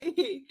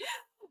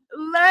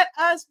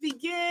us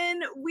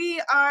begin. We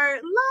are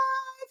live.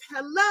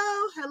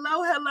 Hello.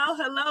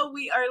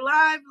 We are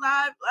live.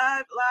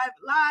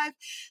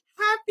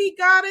 Happy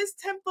Goddess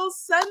Temple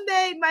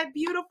Sunday, my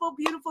beautiful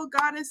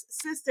Goddess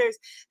sisters.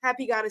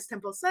 Happy Goddess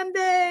Temple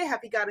Sunday.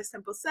 Happy Goddess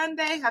Temple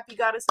Sunday. Happy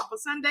Goddess Temple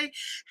Sunday.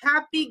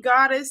 Happy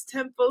Goddess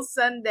Temple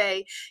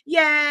Sunday.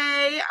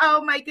 Yay.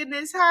 Oh my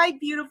goodness. Hi,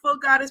 beautiful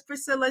Goddess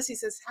Priscilla. She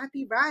says,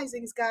 happy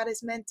risings,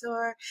 Goddess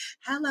Mentor.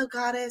 Hello,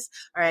 Goddess.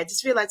 All right, I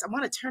just realized I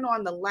want to turn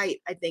on the light,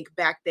 I think,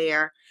 back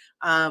there.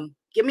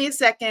 Give me a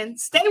second.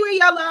 Stay where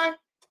y'all are.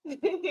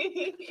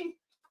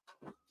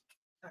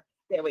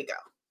 There we go.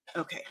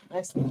 Okay,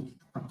 let's see.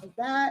 Like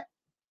that.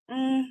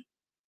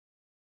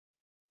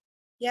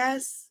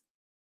 Yes.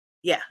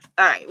 Yeah.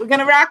 All right, we're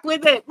going to rock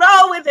with it.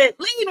 Roll with it.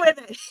 Lean with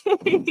it.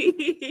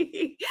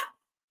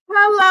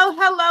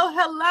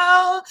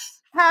 Hello.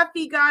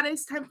 Happy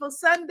Goddess Temple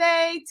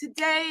Sunday.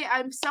 Today,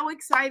 I'm so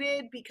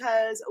excited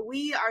because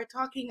we are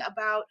talking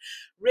about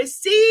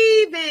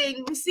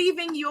receiving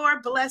your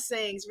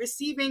blessings,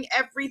 receiving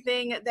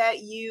everything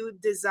that you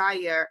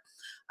desire.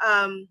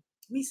 Let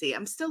me see.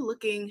 I'm still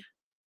looking.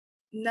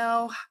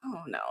 No.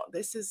 Oh, no.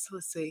 This is,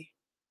 let's see.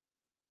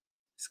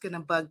 It's going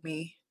to bug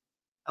me.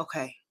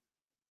 Okay.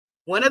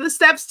 One of the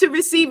steps to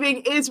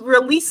receiving is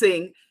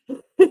releasing,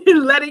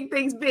 letting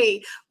things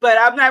be, but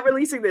I'm not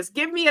releasing this.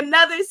 Give me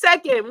another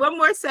second. One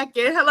more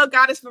second. Hello,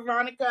 Goddess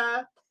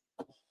Veronica.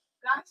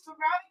 Goddess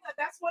Veronica,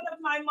 that's one of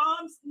my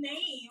mom's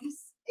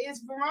names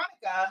is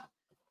Veronica.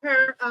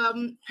 Her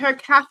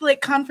Catholic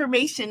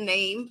confirmation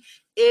name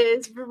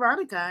is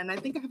Veronica, and I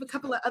think I have a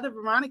couple of other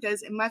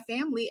Veronicas in my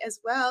family as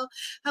well.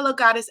 Hello,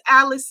 Goddess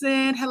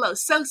Allison. Hello,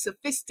 So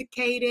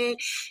Sophisticated,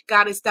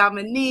 Goddess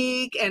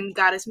Dominique, and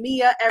Goddess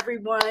Mia,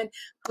 everyone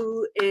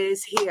who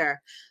is here.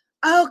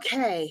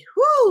 Okay,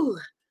 whoo!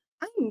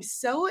 I'm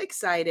so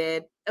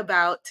excited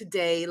about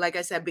today, like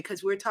I said,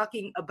 because we're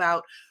talking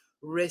about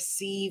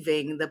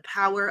receiving, the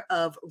power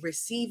of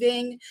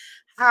receiving,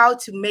 how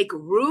to make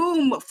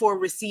room for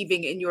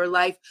receiving in your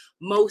life,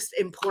 most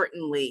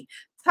importantly.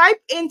 Type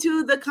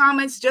into the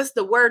comments just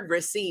the word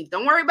receive.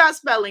 Don't worry about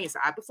spelling. It's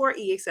I before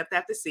E except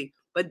after C.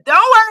 But don't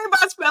worry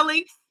about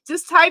spelling.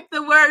 Just type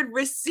the word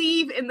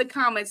receive in the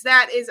comments.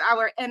 That is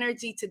our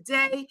energy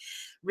today.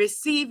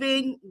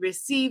 Receiving.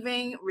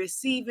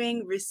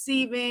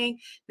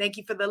 Thank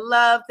you for the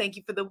love. Thank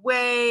you for the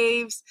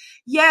waves.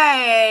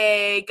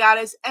 Yay.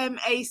 Goddess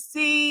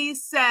MAC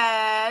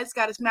says,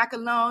 Goddess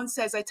Macalone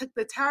says, I took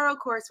the tarot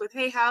course with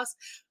Hay House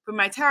for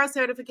my tarot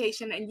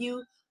certification, and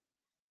you,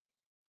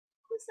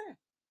 who's that?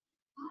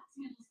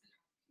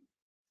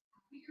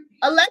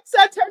 Alexa,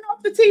 turn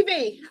off the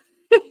TV.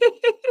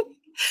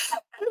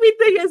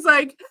 Everything is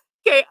like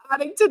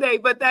chaotic today,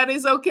 but that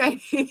is okay.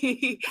 I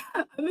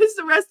missed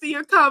the rest of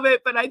your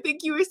comment, but I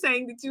think you were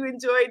saying that you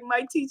enjoyed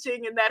my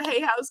teaching in that Hay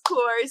House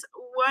course.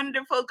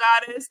 Wonderful,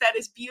 Goddess. That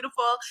is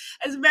beautiful.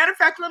 As a matter of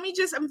fact,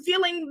 I'm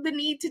feeling the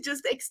need to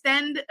just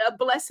extend a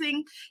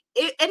blessing.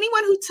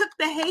 Anyone who took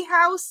the Hay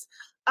House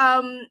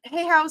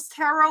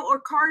tarot or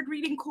card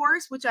reading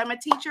course, which I'm a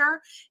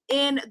teacher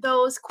in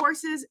those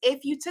courses,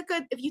 if you took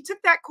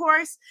that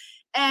course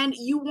and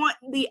you want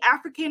the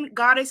African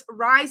Goddess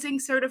Rising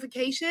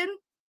certification,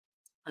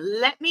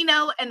 let me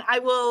know and I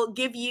will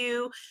give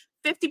you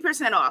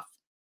 50% off.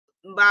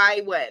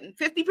 By when?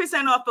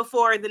 50% off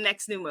before the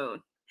next new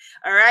moon.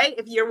 All right.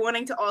 If you're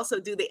wanting to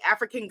also do the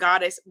African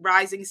Goddess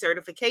Rising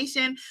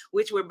certification,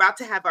 which we're about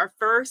to have our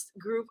first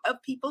group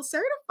of people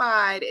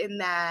certified in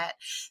that.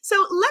 So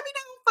let me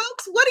know,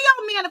 folks, what are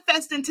y'all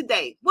manifesting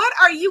today? What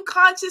are you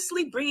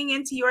consciously bringing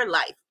into your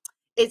life?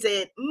 Is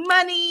it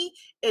money?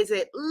 Is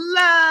it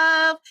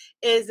love?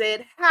 Is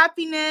it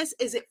happiness?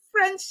 Is it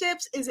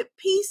friendships? Is it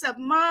peace of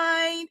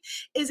mind?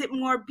 Is it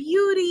more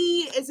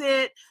beauty? Is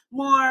it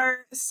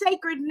more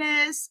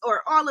sacredness,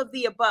 or all of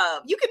the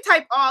above? You can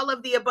type all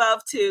of the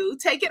above too.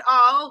 Take it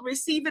all,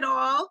 receive it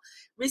all,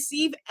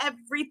 receive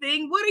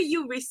everything. What are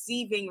you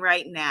receiving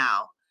right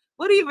now?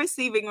 What are you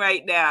receiving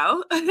right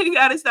now?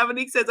 Goddess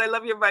Dominique says, I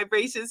love your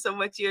vibrations so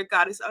much. You're a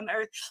goddess on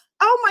earth.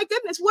 Oh my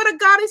goodness, what a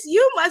goddess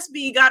you must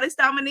be, Goddess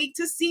Dominique,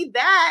 to see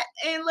that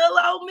in little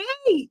old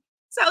me.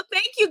 So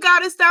thank you,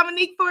 Goddess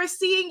Dominique, for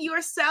seeing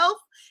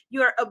yourself,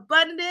 your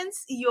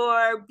abundance,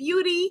 your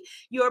beauty,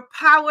 your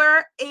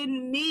power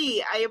in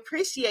me. I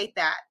appreciate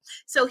that.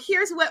 So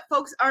here's what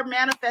folks are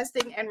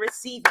manifesting and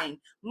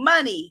receiving: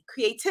 money,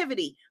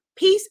 creativity,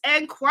 peace,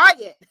 and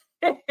quiet.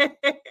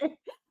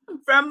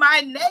 From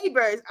my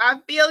neighbors. I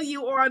feel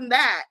you on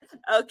that.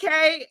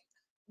 Okay.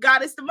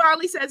 Goddess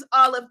Damali says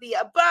all of the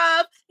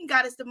above. And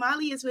Goddess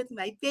Damali is with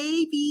my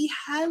baby.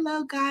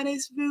 Hello,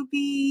 Goddess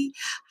Ruby.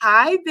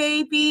 Hi,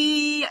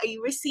 baby. Are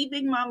you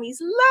receiving mommy's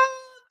love?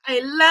 I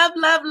love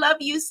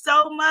you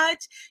so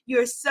much.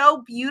 You're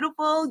so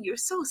beautiful. You're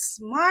so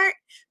smart.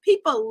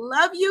 People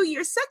love you.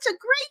 You're such a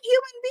great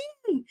human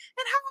being.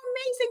 And how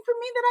amazing for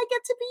me that I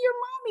get to be your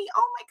mommy.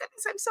 Oh my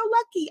goodness, I'm so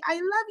lucky. I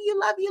love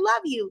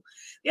you.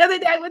 The other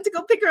day I went to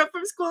go pick her up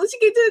from school and she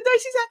came to the door.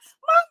 She said,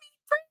 Mommy,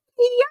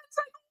 pretty. I was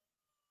like,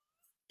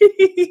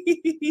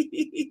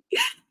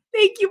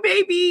 Thank you,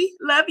 baby.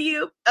 Love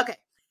you. Okay.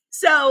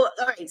 So,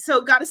 all right.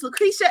 So, Goddess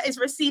Lucretia is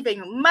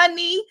receiving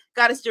money.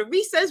 Goddess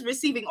Jerisa is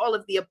receiving all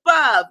of the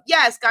above.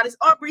 Yes, Goddess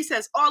Aubrey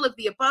says all of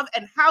the above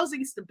and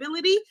housing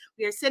stability.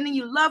 We are sending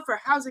you love for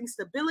housing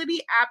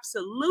stability.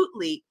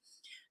 Absolutely.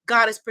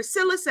 Goddess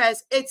Priscilla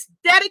says it's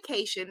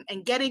dedication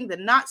and getting the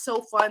not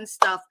so fun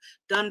stuff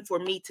done for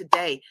me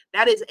today.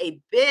 That is a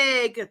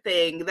big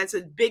thing. That's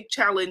a big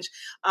challenge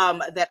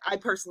that I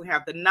personally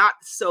have, the not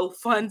so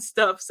fun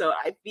stuff. So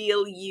I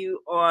feel you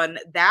on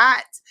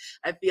that.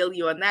 I feel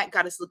you on that.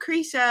 Goddess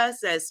Lucretia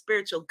says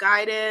spiritual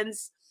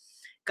guidance.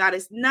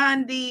 Goddess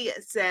Nandi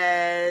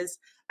says,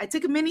 I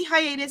took a mini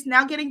hiatus,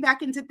 now getting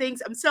back into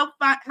things. I'm so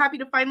happy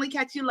to finally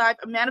catch you live.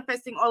 I'm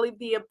manifesting all of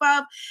the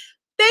above.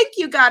 Thank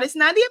you, Goddess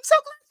Nandi. I'm so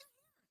glad.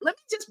 Let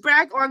me just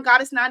brag on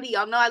Goddess Nandi.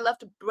 Y'all know I love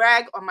to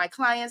brag on my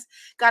clients.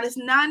 Goddess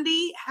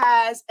Nandi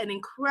has an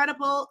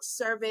incredible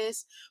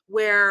service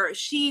where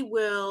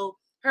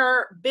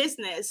her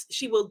business,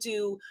 she will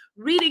do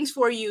readings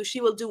for you.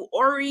 She will do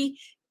Ori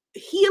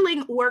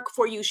healing work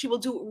for you. She will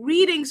do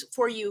readings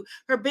for you.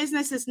 Her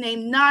business is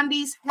named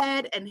Nandi's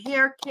Head and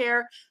Hair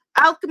Care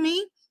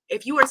Alchemy.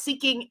 If you are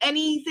seeking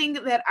anything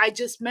that I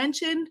just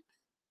mentioned,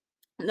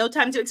 no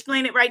time to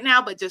explain it right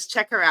now, but just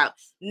check her out.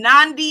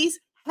 Nandi's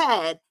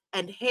Head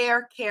and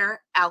Hair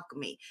Care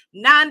Alchemy.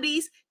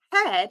 Nandi's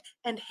Head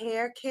and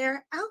Hair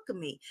Care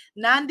Alchemy.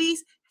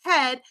 Nandi's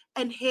Head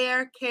and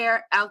Hair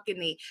Care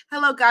Alchemy.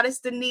 Hello, Goddess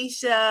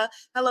Denisha.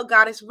 Hello,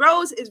 Goddess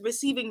Rose is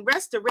receiving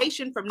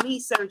restoration from knee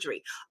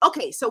surgery.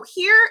 Okay, so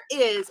here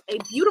is a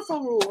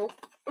beautiful rule.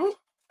 Ooh,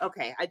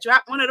 okay, I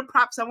dropped one of the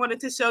props I wanted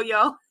to show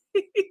y'all.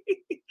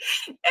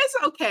 It's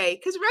okay,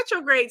 because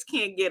retrogrades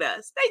can't get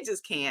us. They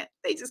just can't.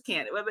 They just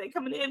can't. Whether they're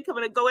coming in,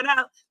 coming and going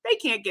out, they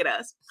can't get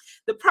us.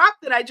 The prop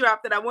that I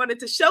dropped that I wanted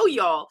to show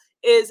y'all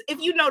is, if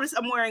you notice,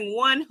 I'm wearing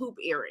one hoop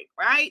earring,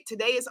 right?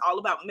 Today is all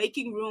about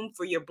making room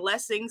for your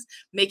blessings,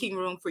 making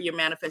room for your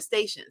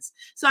manifestations.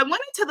 So I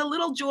went into the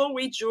little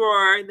jewelry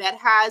drawer that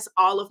has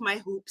all of my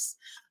hoops.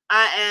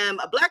 I am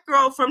a Black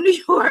girl from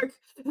New York,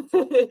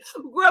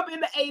 grew up in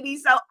the 80s,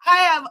 so I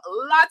have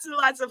lots and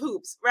lots of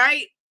hoops,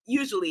 right?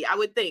 Usually, I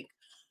would think.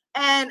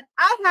 And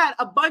I had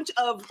a bunch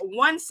of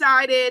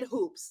one-sided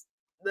hoops.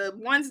 The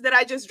ones that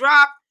I just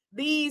dropped,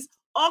 these,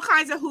 all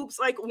kinds of hoops,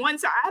 like one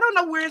side. I don't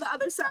know where the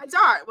other sides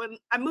are when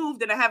I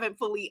moved and I haven't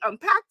fully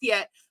unpacked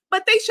yet,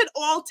 but they should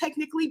all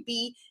technically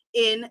be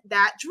in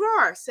that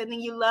drawer.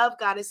 Sending you love,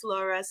 Goddess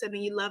Laura,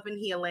 sending you love and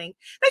healing.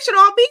 They should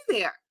all be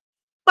there.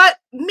 But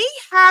me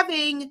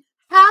having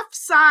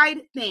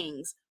half-side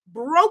things,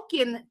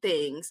 broken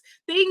things,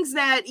 things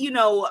that,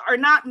 are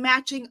not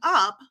matching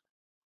up,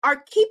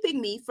 are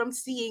keeping me from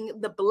seeing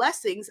the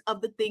blessings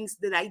of the things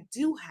that I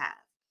do have.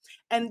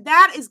 And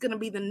that is going to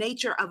be the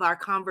nature of our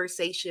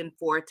conversation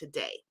for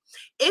today.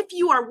 If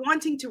you are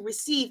wanting to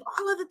receive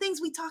all of the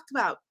things we talked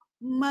about,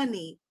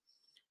 money,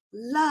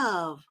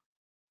 love,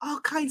 all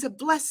kinds of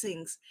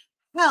blessings,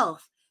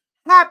 health,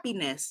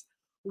 happiness,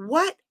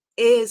 what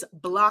is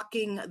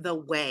blocking the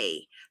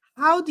way?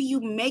 How do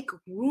you make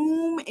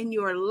room in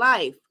your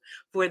life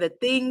for the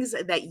things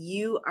that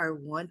you are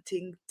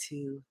wanting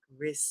to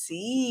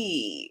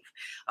receive?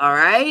 All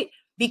right?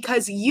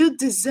 Because you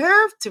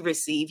deserve to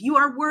receive. You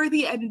are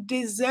worthy and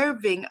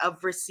deserving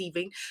of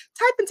receiving.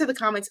 Type into the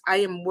comments, I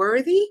am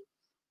worthy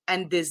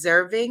and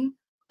deserving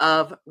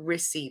of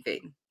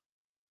receiving.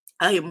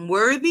 I am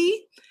worthy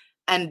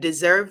and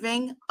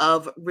deserving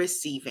of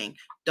receiving.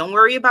 Don't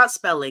worry about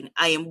spelling.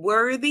 I am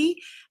worthy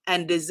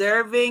and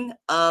deserving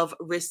of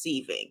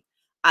receiving.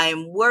 I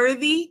am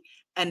worthy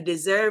and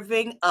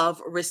deserving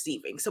of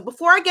receiving. So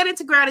before I get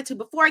into gratitude,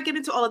 before I get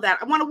into all of that,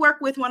 I want to work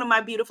with one of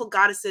my beautiful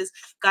goddesses,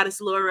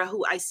 Goddess Laura,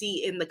 who I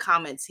see in the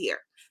comments here.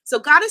 So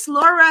Goddess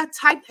Laura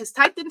has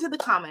typed into the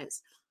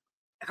comments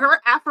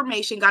her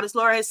affirmation. Goddess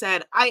Laura has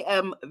said, I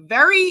am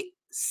very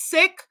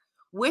sick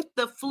with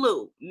the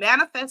flu,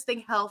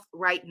 manifesting health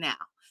right now.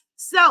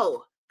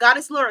 So,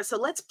 Goddess Laura, so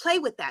let's play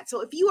with that.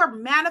 So if you are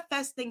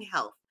manifesting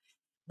health,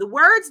 the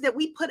words that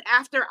we put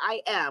after I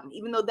am,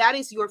 even though that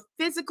is your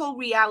physical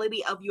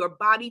reality of your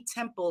body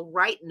temple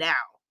right now,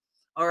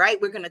 all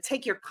right, we're going to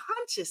take your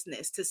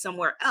consciousness to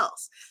somewhere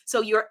else.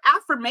 So your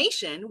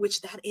affirmation, which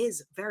that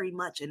is very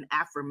much an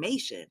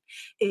affirmation,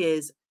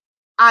 is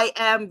I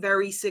am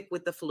very sick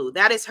with the flu.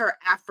 That is her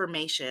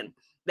affirmation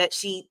that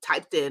she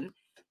typed in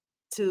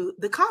to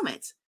the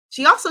comments.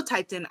 She also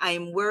typed in, I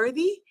am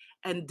worthy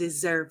and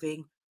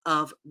deserving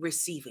of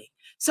receiving.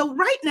 So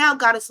right now,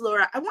 Goddess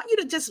Laura, I want you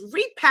to just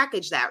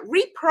repackage that,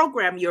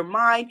 reprogram your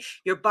mind,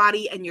 your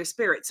body, and your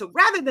spirit. So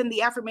rather than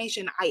the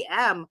affirmation, I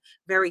am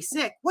very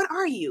sick, what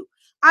are you?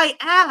 I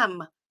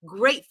am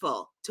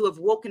grateful to have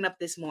woken up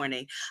this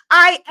morning.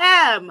 I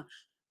am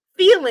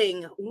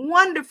feeling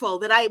wonderful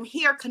that I am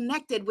here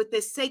connected with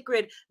this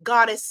sacred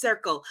goddess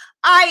circle.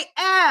 I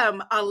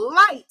am a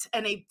light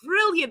and a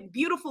brilliant,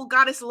 beautiful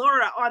goddess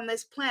Laura on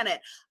this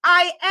planet.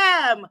 I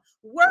am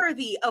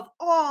worthy of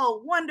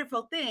all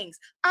wonderful things.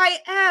 I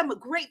am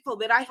grateful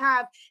that I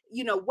have,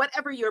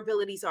 whatever your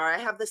abilities are. I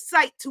have the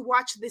sight to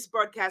watch this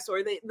broadcast,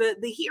 or the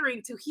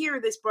hearing to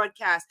hear this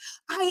broadcast.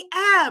 I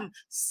am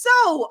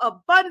so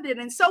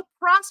abundant and so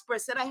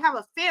prosperous that I have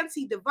a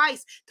fancy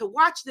device to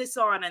watch this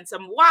on and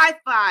some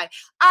Wi-Fi.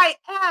 I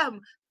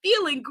am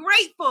feeling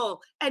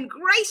grateful and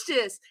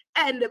gracious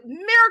and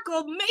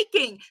miracle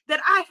making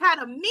that I had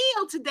a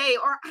meal today,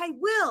 or I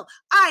will.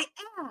 I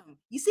am.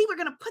 You see, we're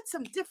going to put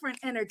some different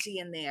energy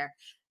in there.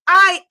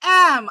 I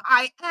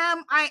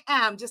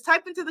am. Just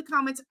type into the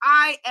comments,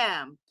 I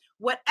am.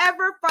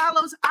 Whatever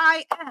follows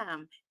I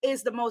am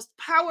is the most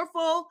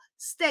powerful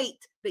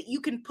state that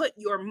you can put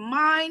your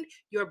mind,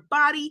 your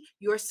body,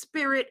 your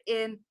spirit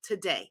in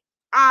today.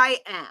 I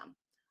am.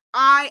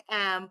 I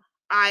am.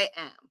 I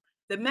am.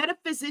 The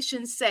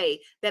metaphysicians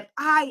say that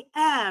I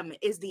am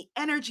is the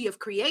energy of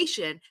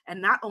creation.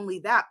 And not only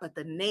that, but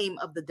the name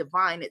of the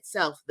divine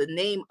itself, the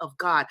name of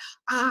God.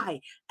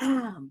 I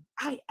am.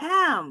 I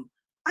am.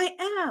 I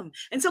am.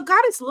 And so,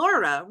 Goddess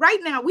Laura, right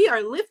now, we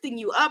are lifting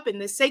you up in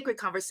this sacred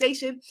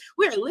conversation.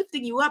 We are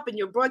lifting you up in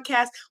your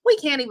broadcast. We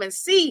can't even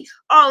see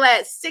all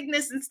that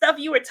sickness and stuff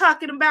you were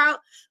talking about.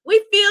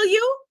 We feel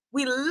you.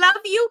 We love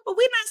you, but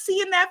we're not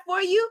seeing that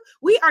for you.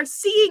 We are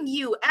seeing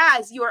you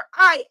as your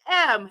I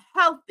am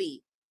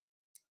healthy.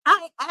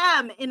 I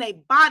am in a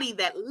body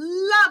that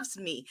loves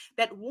me,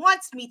 that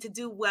wants me to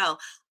do well.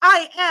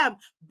 I am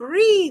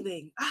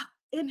breathing.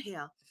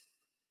 Inhale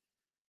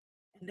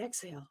and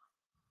exhale.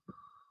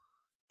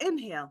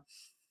 Inhale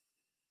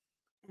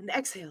and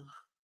exhale.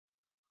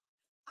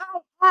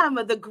 I am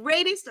the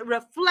greatest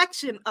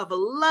reflection of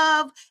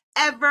love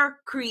ever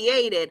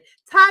created.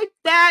 Type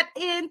that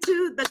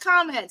into the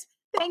comments.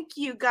 Thank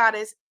you,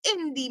 Goddess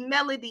Indy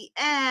Melody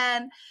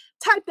Ann.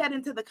 Type that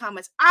into the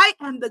comments. I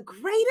am the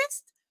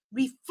greatest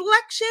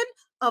reflection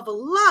of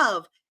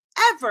love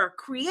ever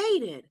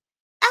created.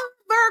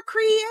 Ever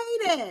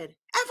created.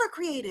 Ever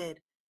created.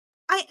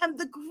 I am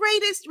the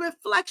greatest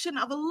reflection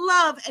of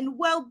love and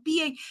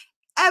well-being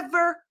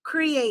ever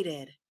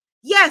created.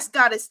 Yes,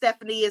 Goddess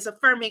Stephanie is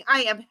affirming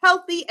I am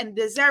healthy and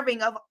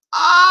deserving of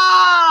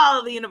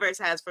all the universe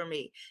has for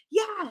me.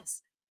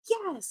 Yes,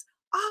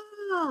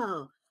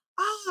 all.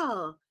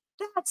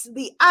 That's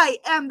the I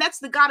am. That's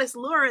the Goddess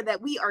Laura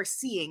that we are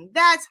seeing.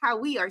 That's how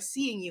we are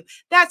seeing you.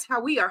 That's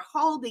how we are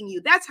holding you.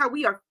 That's how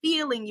we are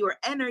feeling your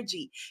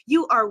energy.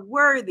 You are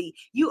worthy.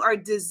 You are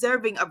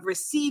deserving of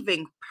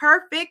receiving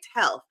perfect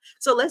health.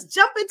 So let's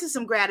jump into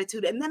some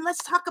gratitude, and then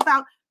let's talk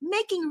about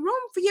making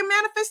room for your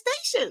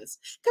manifestations.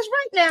 Because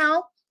right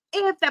now,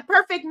 if that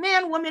perfect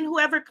man, woman,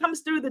 whoever comes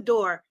through the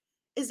door,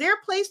 is there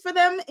a place for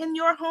them in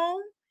your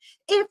home?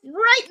 If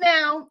right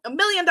now $1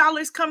 million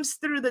comes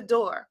through the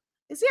door,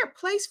 is there a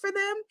place for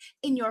them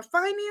in your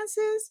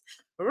finances?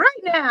 Right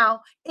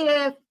now,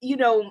 if,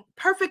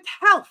 perfect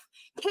health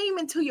came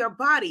into your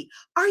body,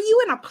 are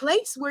you in a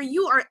place where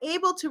you are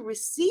able to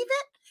receive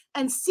it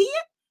and see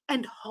it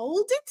and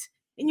hold it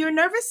in your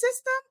nervous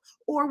system?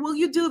 Or will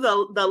you do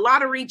the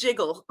lottery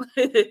jiggle?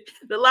 The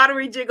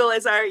lottery jiggle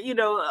is our,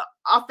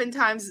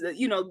 oftentimes,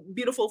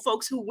 beautiful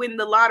folks who win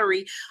the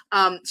lottery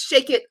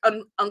shake it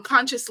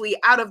unconsciously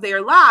out of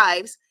their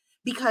lives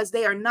because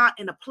they are not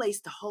in a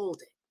place to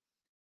hold it,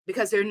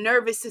 because their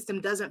nervous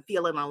system doesn't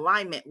feel in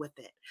alignment with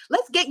it.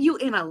 Let's get you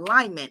in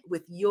alignment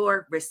with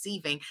your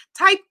receiving.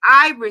 Type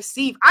I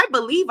receive. I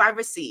believe I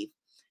receive.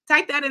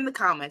 Type that in the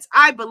comments.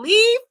 I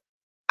believe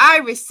I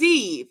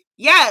receive.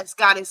 Yes,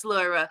 Goddess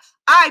Laura.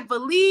 I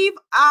believe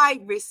I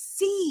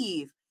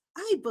receive.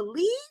 I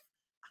believe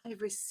I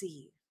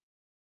receive.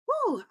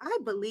 Woo, I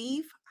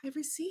believe I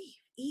receive.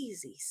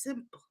 Easy,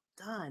 simple,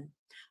 done.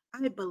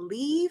 I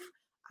believe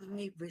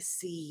I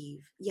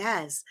receive.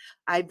 Yes,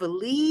 I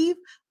believe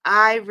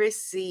I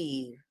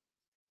receive.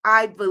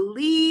 I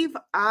believe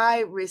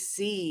I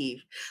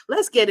receive.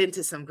 Let's get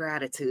into some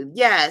gratitude.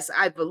 Yes,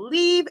 I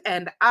believe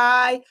and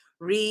I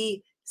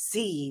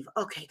receive.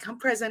 Okay, come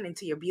present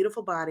into your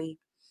beautiful body.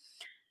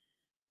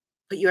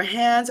 Put your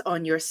hands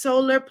on your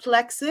solar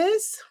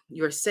plexus,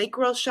 your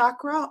sacral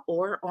chakra,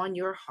 or on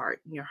your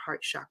heart, in your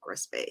heart chakra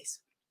space.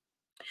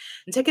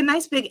 And take a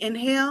nice big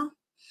inhale.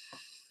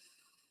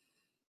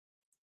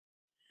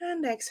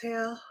 And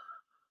exhale.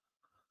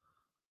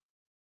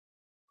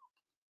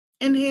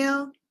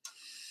 Inhale.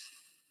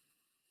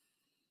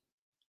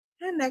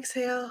 And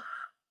exhale.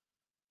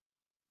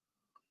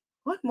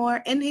 One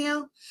more.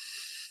 Inhale.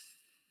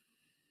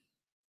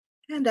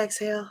 And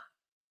exhale.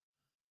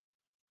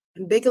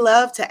 And big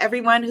love to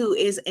everyone who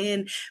is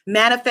in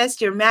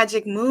Manifest Your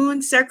Magic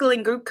Moon Circle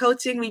and Group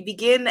Coaching. We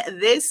begin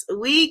this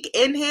week.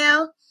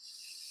 Inhale.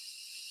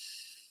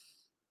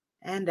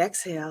 And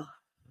exhale.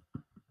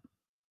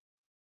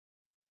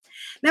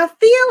 Now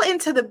feel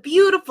into the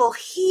beautiful,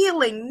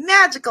 healing,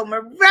 magical,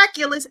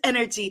 miraculous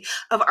energy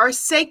of our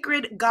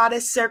sacred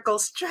goddess circle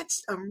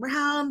stretched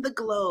around the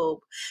globe.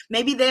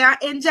 Maybe they are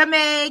in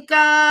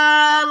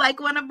Jamaica, like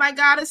one of my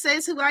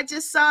goddesses who I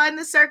just saw in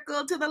the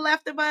circle to the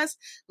left of us.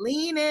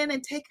 Lean in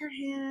and take her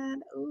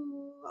hand.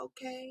 Ooh,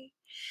 okay.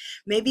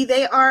 Maybe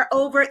they are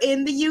over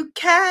in the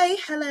UK.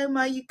 Hello,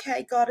 my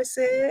UK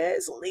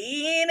goddesses.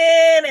 Lean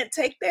in and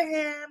take their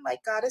hand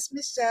like Goddess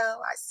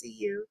Michelle. I see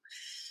you.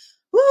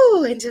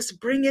 Woo, and just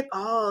bring it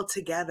all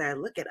together.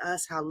 Look at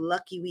us, how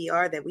lucky we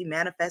are that we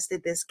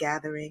manifested this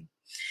gathering.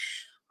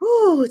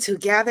 Woo, to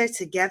gather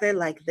together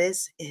like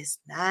this is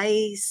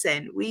nice.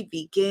 And we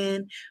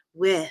begin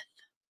with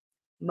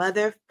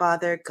Mother,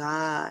 Father,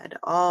 God.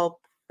 All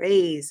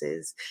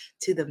praises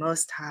to the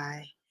Most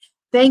High.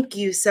 Thank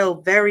you so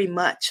very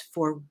much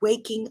for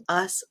waking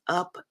us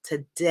up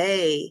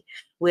today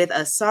with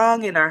a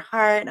song in our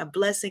heart, a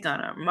blessing on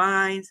our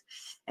minds,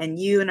 and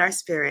you in our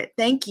spirit.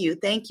 Thank you,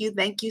 thank you,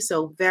 thank you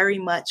so very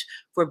much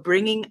for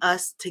bringing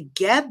us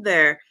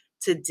together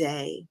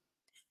today.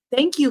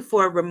 Thank you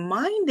for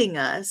reminding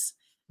us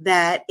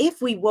that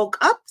if we woke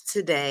up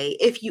today,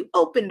 if you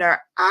opened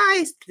our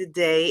eyes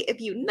today,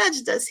 if you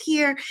nudged us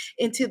here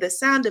into the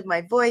sound of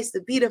my voice, the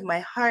beat of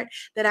my heart,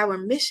 that our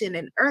mission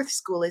in Earth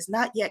School is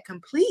not yet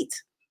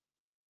complete.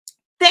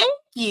 Thank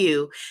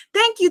you.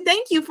 Thank you.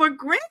 Thank you for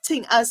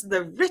granting us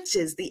the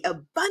riches, the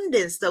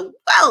abundance, the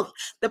wealth,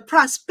 the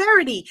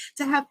prosperity,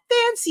 to have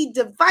fancy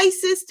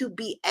devices to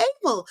be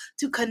able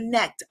to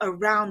connect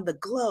around the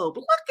globe.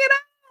 Look at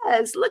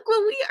us. Look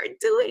what we are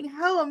doing.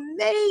 How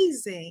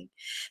amazing.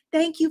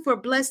 Thank you for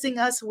blessing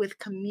us with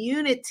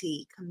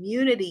community,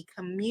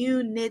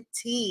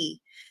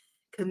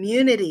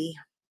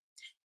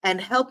 and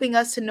helping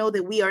us to know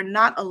that we are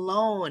not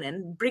alone,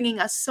 and bringing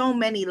us so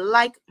many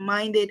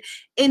like-minded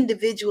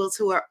individuals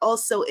who are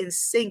also in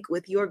sync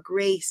with your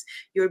grace,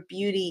 your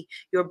beauty,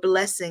 your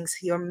blessings,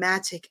 your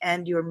magic,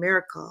 and your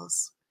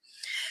miracles.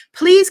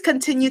 Please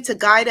continue to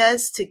guide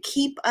us, to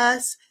keep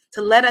us,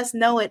 to let us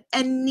know at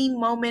any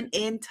moment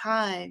in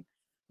time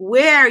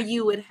where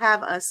you would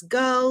have us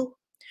go,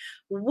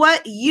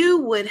 what you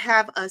would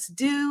have us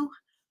do,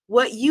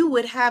 what you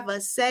would have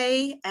us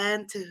say,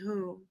 and to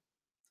whom.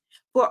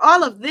 For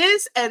all of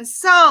this and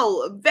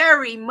so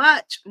very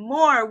much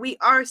more, we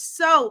are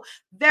so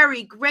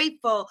very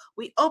grateful.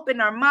 We open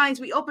our minds,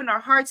 we open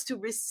our hearts to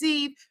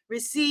receive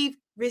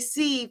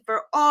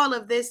for all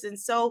of this and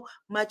so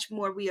much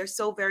more. We are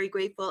so very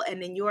grateful.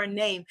 And in your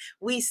name,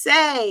 we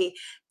say,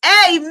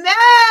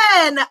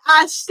 Amen,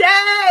 Ashe,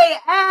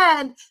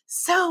 and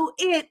so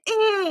it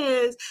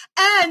is,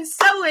 and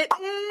so it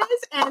is,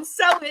 and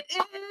so it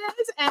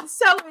is, and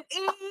so it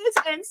is,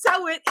 and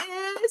so it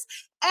is.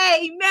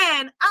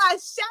 Amen,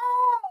 Ashe.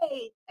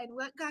 And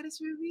what, Goddess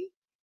Ruby?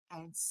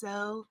 And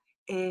so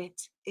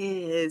it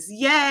is.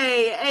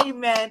 Yay,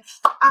 amen,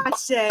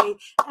 Ashe,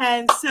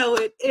 and so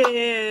it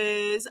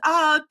is.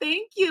 Oh,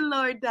 thank you,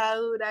 Lord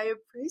Daoud. I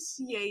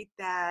appreciate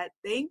that.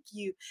 Thank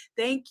you,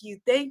 thank you,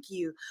 thank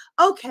you.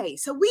 Okay,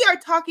 so we are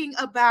talking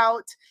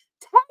about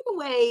 10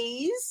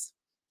 ways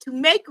to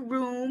make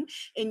room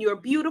in your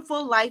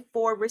beautiful life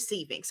for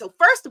receiving. So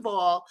first of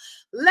all,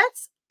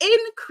 let's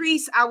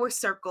increase our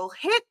circle.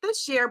 Hit the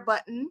share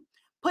button.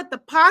 Put the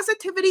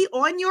positivity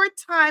on your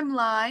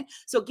timeline.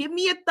 So give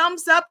me a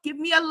thumbs up, give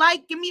me a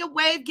like, give me a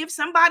wave, give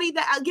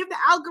the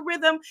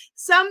algorithm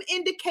some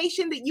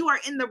indication that you are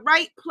in the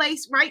right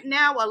place right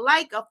now. A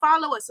like, a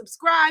follow, a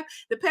subscribe,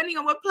 depending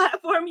on what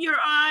platform you're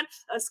on,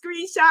 a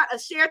screenshot, a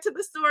share to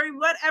the story,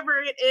 whatever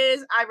it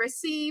is. I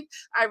receive.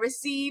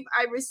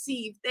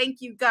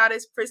 Thank you,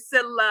 Goddess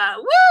Priscilla.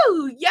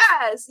 Woo!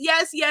 Yes.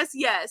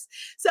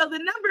 So the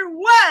number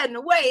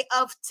one way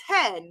of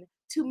 10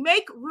 to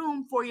make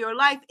room for your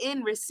life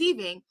in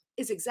receiving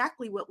is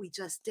exactly what we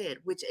just did,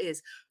 which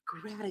is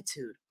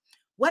gratitude.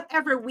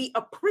 Whatever we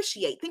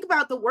appreciate, think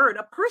about the word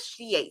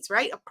appreciates,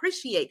 right?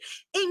 Appreciate,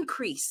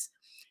 increase.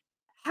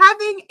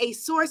 Having a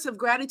source of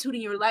gratitude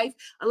in your life,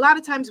 a lot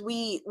of times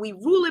we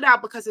rule it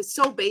out because it's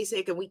so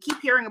basic and we keep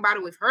hearing about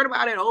it. We've heard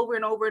about it over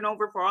and over and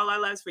over for all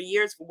our lives, for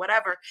years, for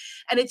whatever.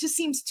 And it just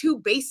seems too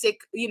basic,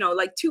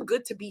 like too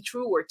good to be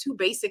true, or too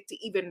basic to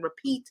even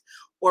repeat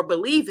or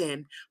believe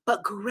in.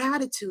 But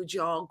gratitude,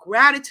 y'all,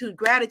 gratitude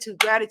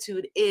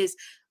is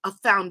a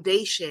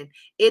foundation.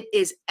 It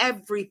is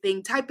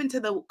everything. Type into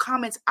the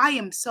comments, I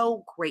am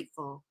so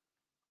grateful.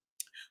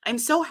 I'm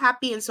so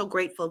happy and so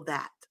grateful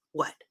that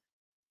what?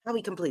 How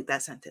we complete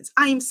that sentence?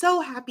 I am so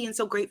happy and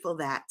so grateful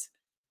that.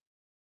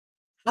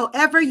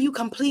 However you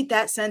complete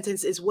that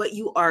sentence is what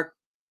you are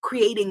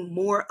creating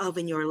more of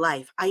in your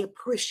life. I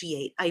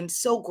appreciate. I am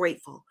so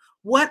grateful.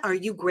 What are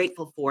you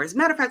grateful for? As a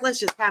matter of fact, let's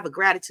just have a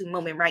gratitude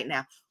moment right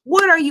now.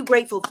 What are you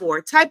grateful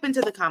for? Type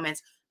into the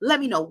comments. Let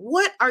me know.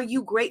 What are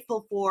you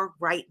grateful for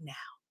right now?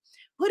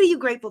 What are you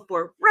grateful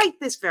for right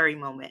this very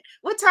moment?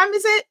 What time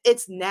is it?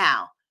 It's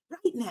now.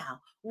 right now.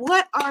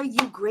 What are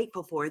you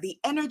grateful for? The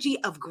energy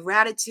of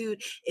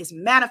gratitude is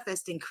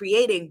manifesting,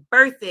 creating,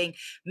 birthing,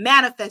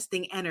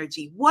 manifesting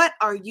energy. What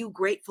are you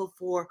grateful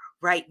for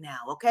right now?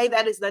 Okay,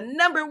 that is the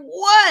number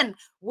one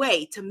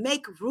way to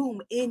make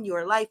room in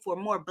your life for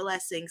more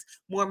blessings,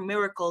 more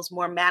miracles,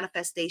 more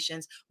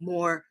manifestations,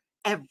 more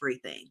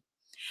everything.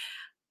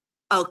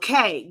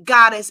 Okay,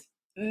 Goddess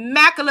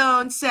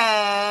Macalone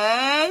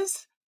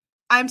says,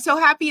 I'm so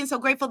happy and so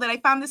grateful that I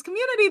found this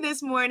community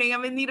this morning.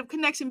 I'm in need of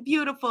connection.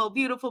 Beautiful,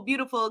 beautiful,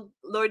 beautiful.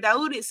 Lord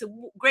Daoud is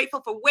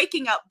grateful for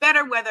waking up,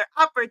 better weather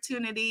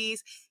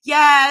opportunities.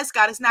 Yes,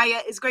 Goddess Naya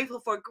is grateful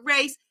for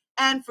grace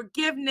and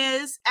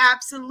forgiveness.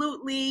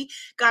 Absolutely.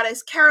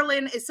 Goddess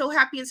Carolyn is so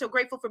happy and so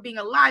grateful for being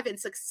alive and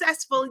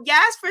successful.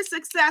 Yes, for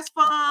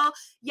successful.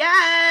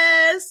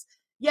 Yes.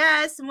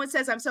 Yes, someone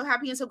says, I'm so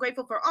happy and so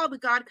grateful for all the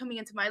God coming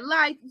into my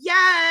life.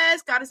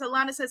 Yes, Goddess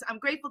Alana says, I'm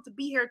grateful to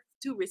be here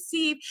to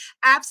receive.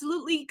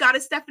 Absolutely.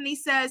 Goddess Stephanie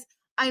says,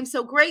 I am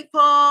so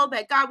grateful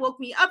that God woke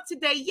me up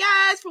today.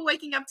 Yes, for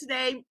waking up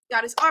today.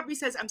 Goddess Aubrey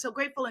says, I'm so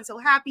grateful and so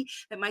happy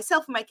that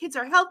myself and my kids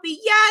are healthy.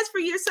 Yes, for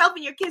yourself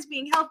and your kids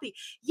being healthy.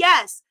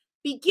 Yes.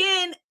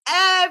 Begin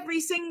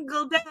every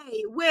single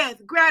day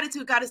with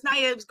gratitude. Goddess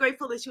Naya is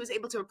grateful that she was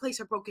able to replace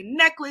her broken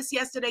necklace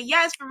yesterday.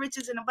 Yes, for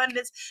riches and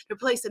abundance, to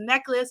replace the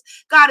necklace.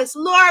 Goddess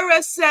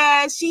Laura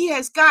says she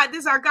has got, this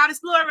is our Goddess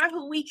Laura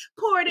who we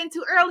poured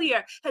into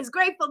earlier, is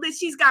grateful that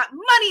she's got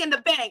money in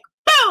the bank.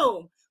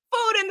 Boom!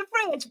 Food in the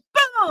fridge.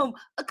 Boom!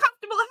 A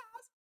comfortable house.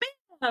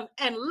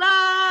 And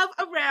love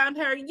around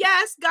her.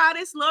 Yes,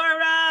 Goddess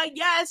Laura.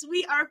 Yes,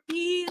 we are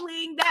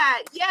feeling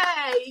that.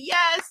 Yay.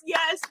 Yes,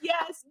 yes,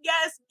 yes,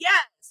 yes,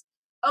 yes.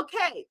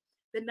 Okay.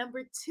 The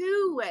number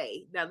two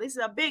way. Now, this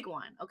is a big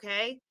one.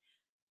 Okay.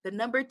 The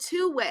number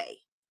two way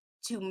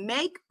to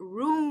make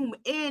room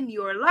in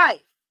your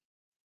life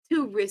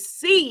to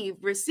receive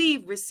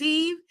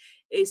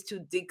is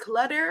to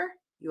declutter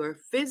your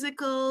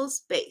physical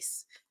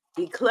space.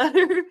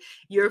 Declutter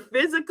your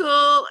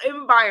physical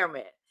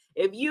environment.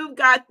 If you've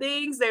got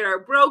things that are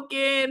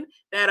broken,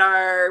 that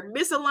are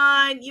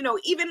misaligned,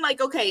 even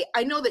like, okay,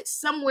 I know that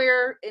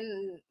somewhere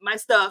in my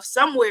stuff,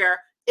 somewhere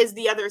is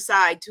the other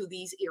side to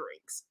these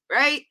earrings,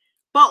 right?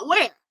 But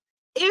where?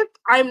 If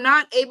I'm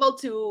not able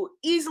to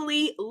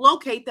easily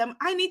locate them,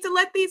 I need to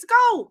let these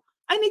go.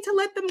 I need to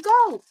let them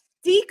go.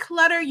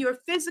 Declutter your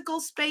physical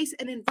space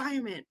and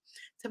environment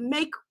to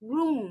make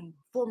room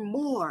for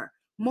more.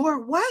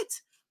 More what?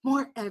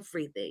 More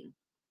everything.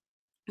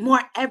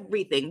 More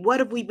everything. What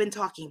have we been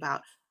talking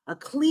about? A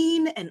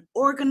clean and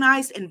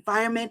organized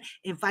environment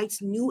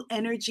invites new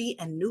energy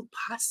and new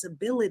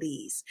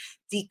possibilities.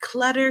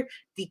 Declutter,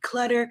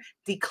 declutter,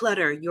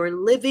 declutter your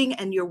living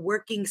and your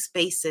working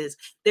spaces.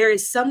 There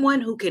is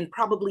someone who can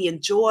probably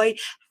enjoy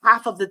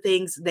half of the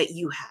things that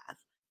you have.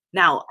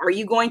 Now, are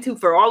you going to,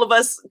 for all of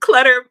us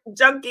clutter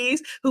junkies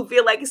who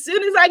feel like as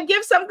soon as I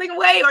give something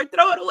away or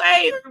throw it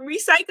away or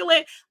recycle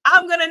it,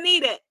 I'm going to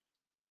need it?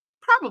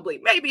 Probably,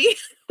 maybe.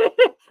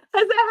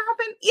 Has that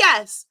happened?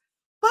 Yes.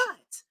 But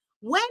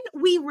when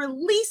we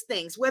release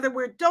things, whether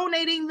we're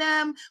donating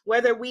them,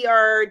 whether we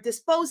are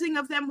disposing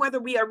of them, whether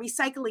we are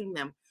recycling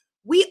them,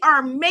 we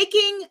are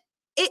making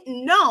it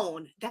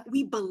known that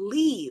we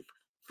believe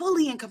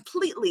fully and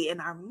completely in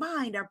our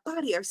mind, our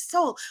body, our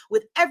soul,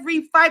 with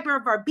every fiber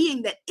of our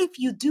being, that if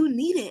you do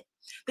need it,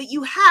 that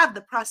you have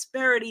the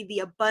prosperity, the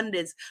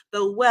abundance,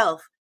 the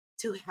wealth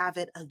to have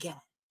it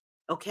again.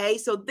 Okay,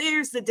 so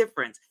there's the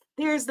difference.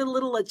 There's the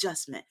little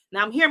adjustment.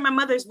 Now I'm hearing my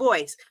mother's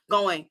voice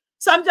going,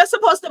 so I'm just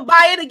supposed to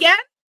buy it again?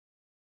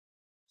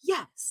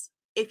 Yes,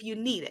 if you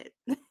need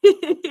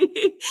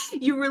it.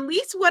 You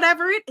release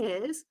whatever it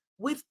is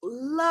with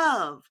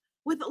love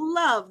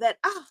that,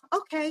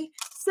 okay,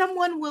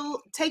 someone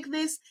will take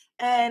this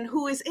and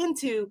who is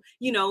into,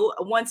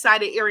 a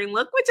one-sided earring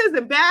look, which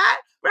isn't bad,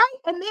 right?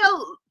 And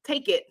they'll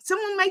take it.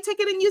 Someone might take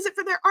it and use it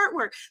for their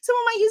artwork.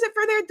 Someone might use it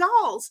for their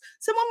dolls.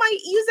 Someone might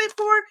use it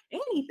for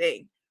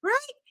anything, right?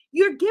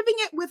 You're giving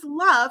it with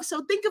love.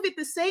 So think of it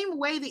the same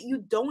way that you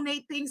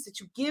donate things, that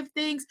you give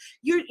things,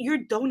 you're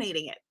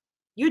donating it.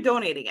 You're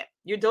donating it.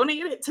 You're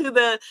donating it to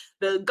the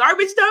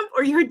garbage dump,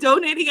 or you're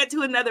donating it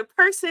to another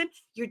person.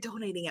 You're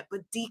donating it,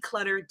 but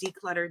declutter,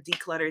 declutter,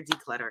 declutter,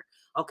 declutter.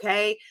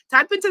 Okay?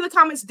 Type into the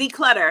comments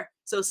declutter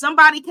so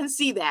somebody can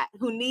see that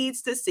who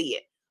needs to see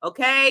it.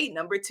 Okay?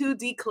 Number 2,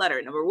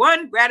 declutter. Number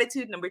 1,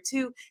 gratitude. Number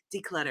 2,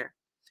 declutter.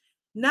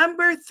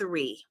 Number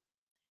 3.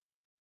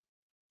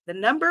 The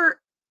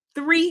number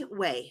 3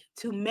 way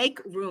to make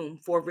room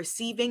for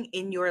receiving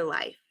in your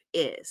life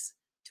is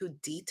to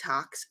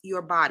detox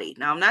your body.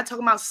 Now, I'm not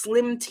talking about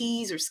slim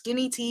teas or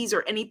skinny teas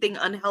or anything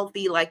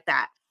unhealthy like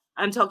that.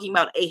 I'm talking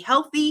about a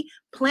healthy,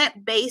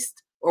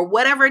 plant-based, or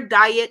whatever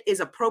diet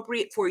is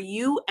appropriate for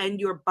you and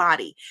your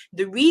body.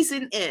 The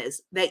reason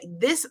is that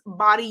this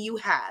body you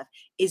have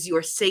is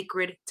your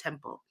sacred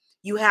temple.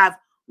 You have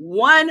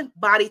one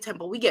body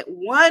temple. We get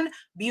one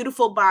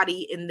beautiful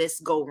body in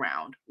this go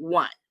round,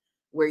 one,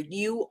 where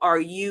you are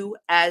you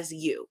as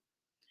you.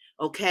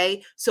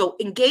 Okay, so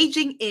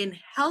engaging in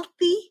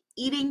healthy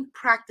eating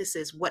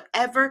practices,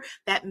 whatever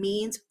that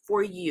means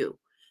for you,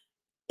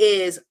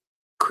 is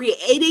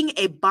creating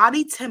a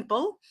body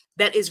temple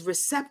that is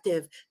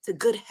receptive to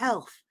good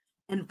health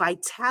and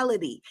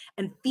vitality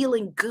and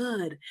feeling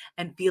good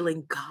and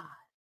feeling God.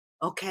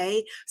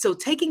 Okay? So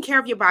taking care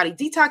of your body.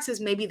 Detox is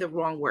maybe the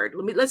wrong word.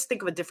 Let's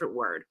think of a different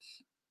word.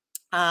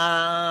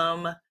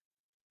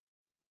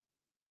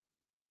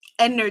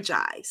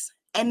 Energize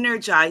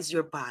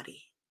your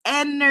body.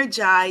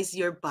 Energize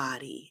your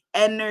body.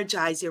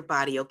 Energize your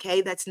body.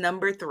 Okay? That's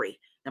number 3.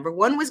 Number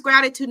 1 was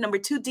gratitude. Number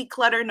 2,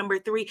 declutter. Number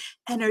 3,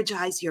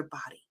 energize your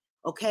body.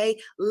 Okay?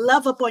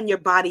 Love up on your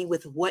body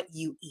with what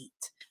you eat.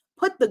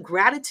 Put the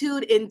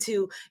gratitude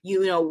into,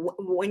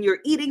 when you're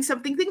eating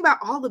something, think about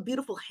all the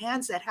beautiful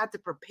hands that had to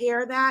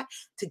prepare that,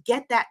 to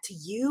get that to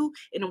you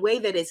in a way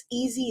that is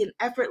easy and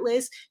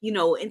effortless,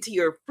 into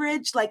your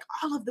fridge, like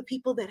all of the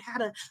people that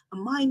had a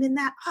mind in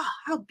that. Oh,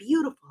 how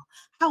beautiful,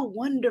 how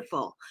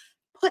wonderful.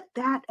 Put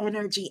that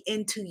energy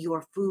into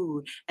your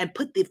food and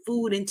put the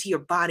food into your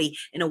body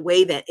in a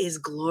way that is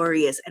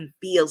glorious and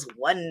feels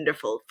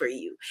wonderful for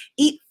you.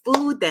 Eat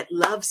food that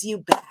loves you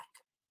back.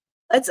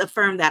 Let's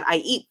affirm that. I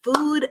eat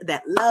food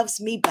that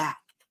loves me back.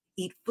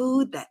 Eat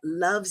food that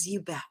loves you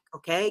back,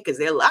 okay? Because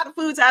there are a lot of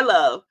foods I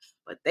love,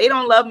 but they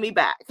don't love me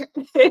back.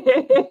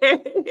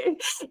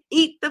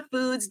 Eat the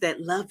foods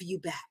that love you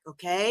back,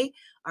 okay?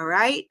 All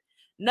right?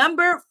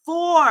 Number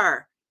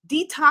 4,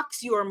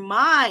 detox your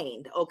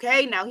mind,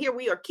 okay? Now here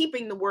we are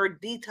keeping the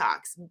word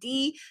detox.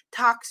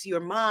 Detox your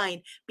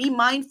mind. Be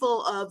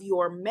mindful of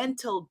your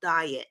mental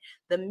diet,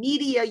 the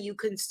media you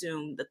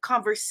consume, the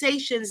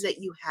conversations that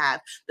you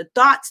have, the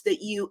thoughts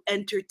that you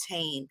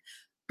entertain.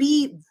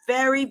 Be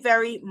very,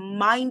 very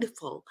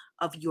mindful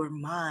of your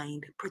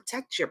mind.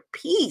 Protect your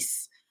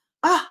peace.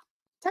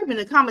 Type in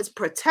the comments,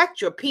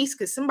 protect your peace,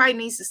 because somebody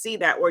needs to see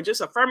that, or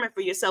just affirm it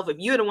for yourself if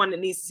you're the one that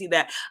needs to see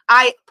that.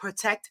 I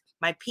protect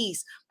my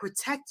peace.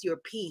 Protect your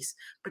peace.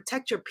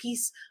 Protect your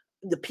peace.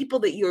 The people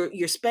that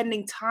you're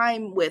spending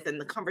time with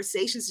and the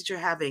conversations that you're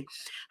having.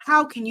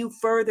 How can you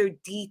further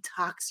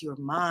detox your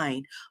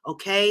mind?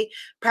 Okay.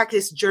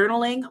 Practice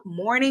journaling,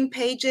 morning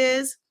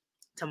pages.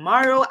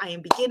 Tomorrow I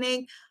am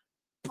beginning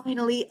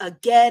finally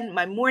again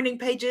my morning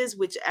pages,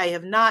 which I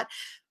have not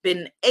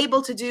been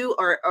able to do,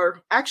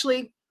 or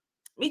actually,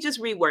 let me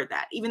just reword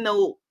that. Even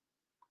though,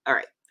 all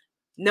right,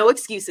 no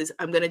excuses.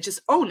 I'm going to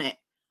just own it.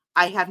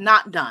 I have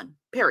not done,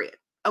 period.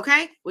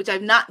 Okay? Which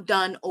I've not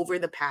done over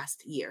the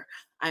past year.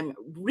 I'm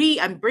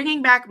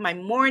bringing back my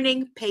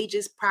morning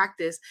pages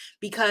practice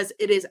because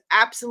it is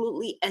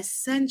absolutely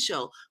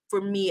essential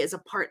for me as a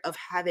part of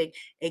having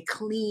a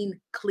clean,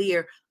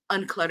 clear,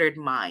 uncluttered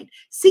mind.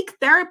 Seek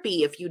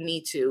therapy if you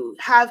need to.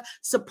 Have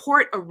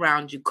support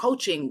around you,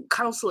 coaching,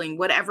 counseling,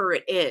 whatever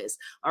it is.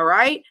 All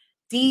right?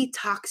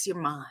 Detox your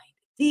mind.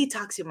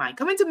 Detox your mind.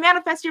 Come into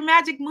Manifest Your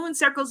Magic Moon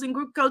Circles and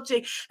group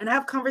coaching and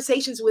have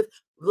conversations with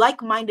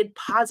like-minded,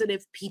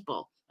 positive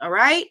people. All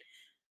right?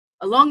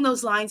 Along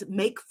those lines,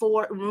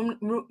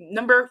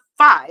 number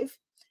 5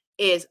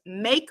 is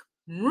make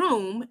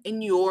room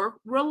in your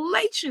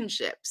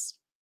relationships.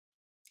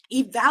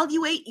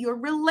 Evaluate your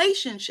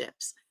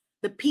relationships.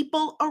 The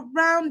people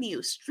around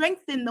you,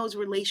 strengthen those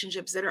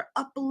relationships that are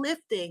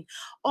uplifting.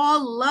 All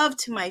love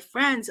to my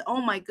friends. Oh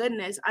my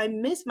goodness, I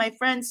miss my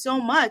friends so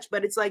much,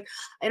 but it's like,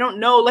 I don't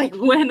know, like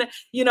when,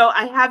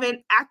 I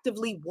haven't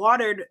actively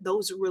watered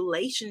those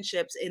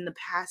relationships in the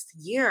past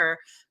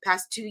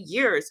 2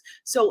 years.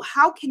 So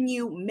how can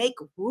you make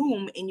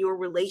room in your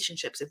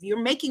relationships? If you're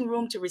making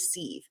room to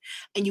receive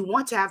and you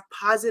want to have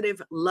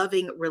positive,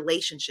 loving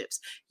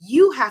relationships,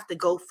 you have to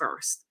go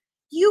first.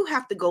 You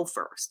have to go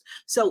first.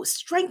 So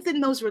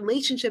strengthen those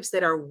relationships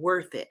that are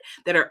worth it,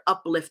 that are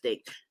uplifting.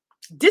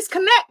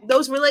 Disconnect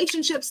those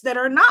relationships that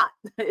are not.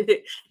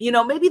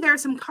 Maybe there are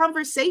some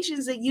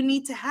conversations that you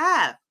need to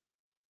have.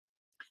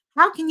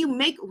 How can you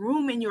make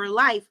room in your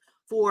life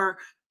for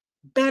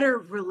better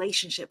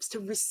relationships,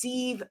 to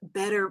receive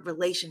better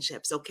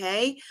relationships?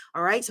 Okay.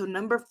 All right. So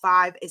number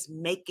 5 is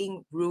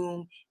making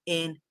room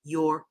in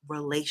your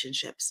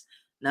relationships.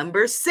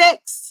 Number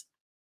 6,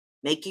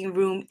 making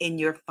room in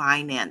your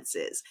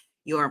finances,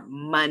 your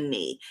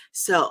money.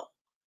 So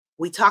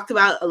we talked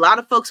about, a lot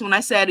of folks, when I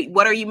said,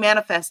 what are you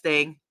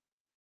manifesting?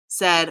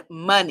 Said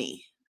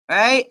money,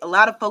 right? A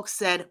lot of folks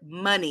said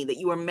money, that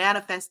you are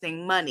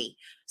manifesting money.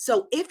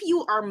 So if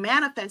you are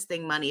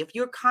manifesting money, if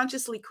you're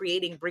consciously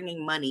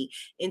bringing money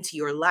into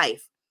your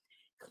life,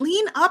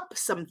 clean up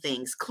some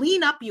things,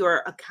 clean up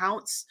your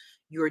accounts,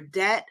 your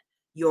debt,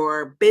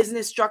 your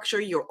business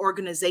structure, your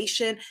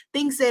organization,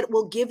 things that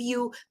will give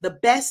you the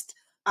best,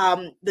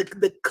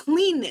 the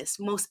cleanest,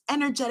 most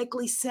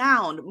energetically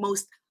sound,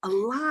 most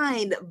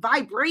aligned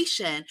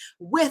vibration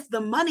with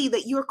the money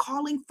that you're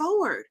calling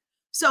forward.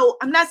 So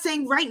I'm not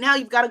saying right now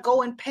you've got to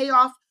go and pay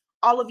off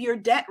all of your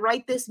debt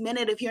right this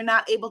minute if you're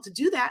not able to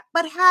do that,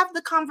 but have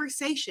the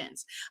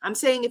conversations. I'm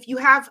saying if you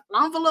have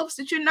envelopes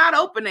that you're not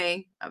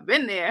opening, I've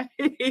been there,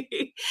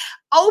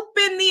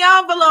 open the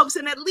envelopes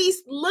and at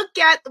least look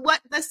at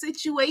what the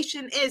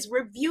situation is.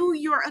 Review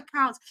your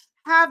accounts.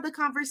 Have the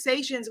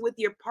conversations with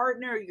your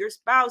partner, your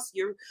spouse,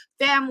 your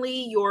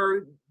family,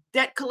 your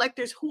debt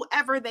collectors,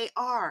 whoever they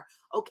are.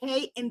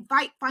 Okay.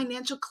 Invite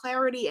financial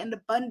clarity and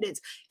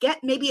abundance. Get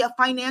maybe a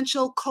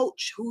financial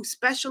coach who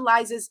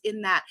specializes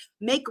in that.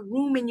 Make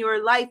room in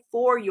your life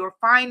for your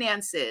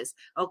finances.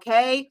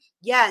 Okay.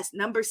 Yes.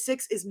 Number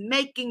 6 is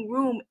making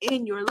room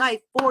in your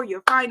life for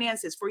your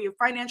finances, for your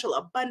financial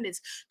abundance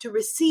to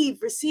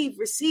receive, receive,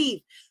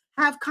 receive.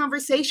 Have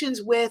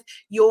conversations with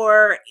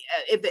your,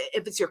 if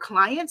it's your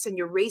clients and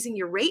you're raising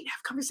your rate,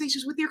 have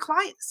conversations with your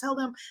clients. Tell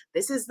them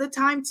this is the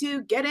time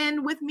to get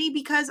in with me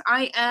because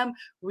I am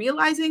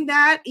realizing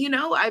that,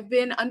 I've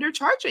been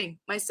undercharging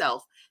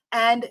myself.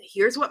 And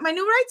here's what my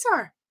new rates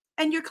are.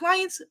 And your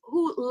clients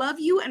who love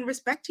you and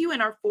respect you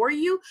and are for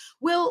you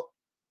will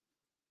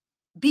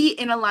be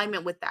in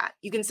alignment with that.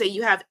 You can say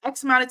you have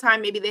X amount of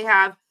time. Maybe they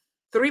have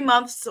 3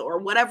 months or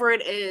whatever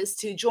it is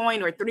to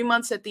join, or 3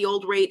 months at the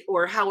old rate,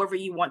 or however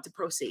you want to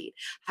proceed.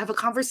 Have a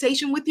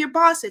conversation with your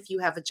boss if you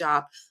have a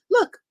job.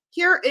 Look,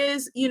 here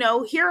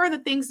are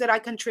the things that I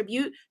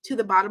contribute to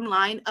the bottom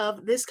line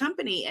of this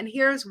company. And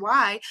here's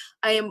why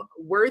I am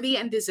worthy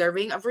and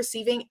deserving of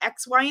receiving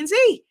X, Y, and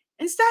Z.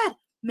 Instead,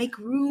 make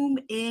room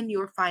in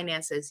your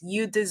finances.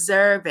 You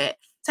deserve it.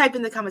 Type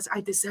in the comments,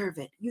 I deserve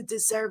it. You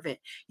deserve it.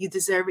 You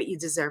deserve it. You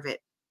deserve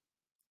it.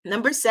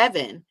 Number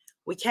 7,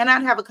 we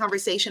cannot have a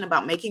conversation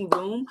about making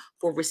room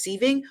for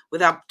receiving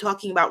without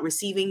talking about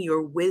receiving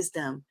your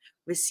wisdom,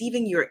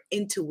 receiving your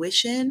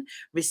intuition,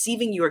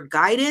 receiving your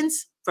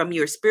guidance from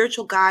your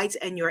spiritual guides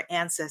and your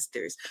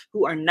ancestors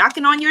who are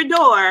knocking on your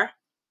door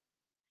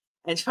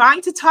and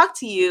trying to talk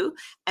to you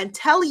and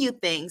tell you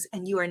things,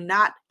 and you are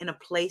not in a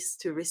place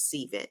to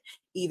receive it.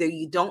 Either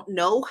you don't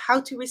know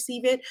how to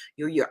receive it,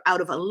 you're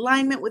out of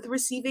alignment with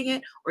receiving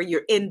it, or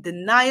you're in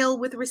denial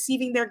with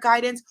receiving their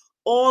guidance.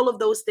 All of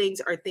those things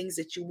are things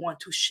that you want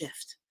to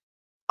shift.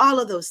 All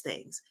of those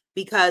things,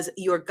 because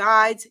your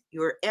guides,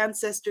 your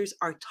ancestors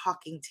are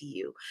talking to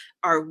you,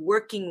 are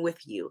working with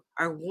you,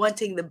 are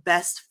wanting the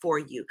best for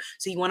you.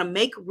 So you want to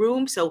make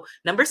room. So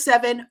number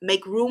 7,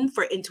 make room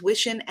for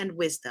intuition and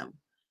wisdom.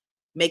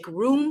 Make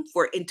room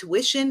for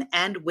intuition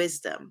and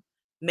wisdom.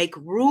 Make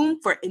room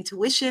for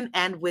intuition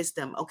and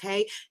wisdom,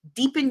 okay?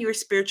 Deepen your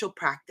spiritual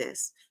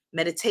practice,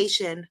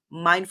 meditation,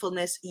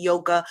 mindfulness,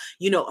 yoga,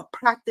 a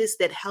practice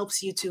that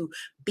helps you to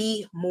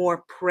be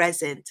more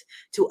present,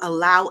 to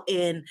allow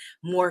in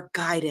more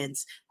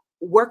guidance.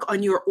 Work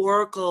on your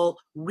oracle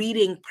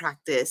reading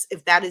practice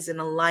if that is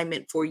in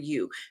alignment for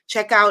you.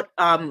 Check out,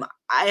 I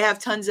have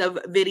tons of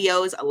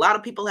videos. A lot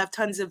of people have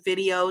tons of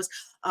videos.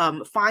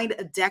 Find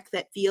a deck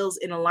that feels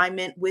in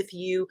alignment with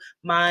you.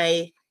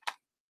 My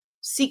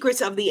Secrets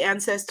of the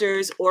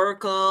Ancestors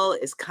Oracle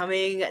is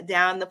coming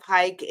down the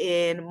pike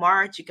in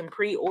March. You can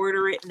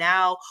pre-order it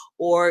now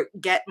or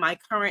get my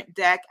current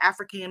deck,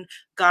 African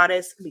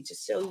Goddess. Let me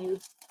just show you.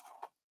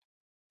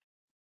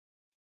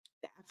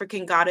 The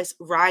African Goddess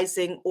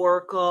Rising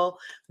Oracle.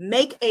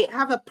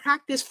 Have a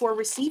practice for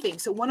receiving.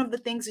 So one of the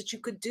things that you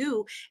could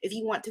do if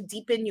you want to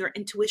deepen your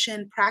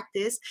intuition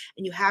practice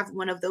and you have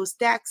one of those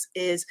decks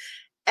is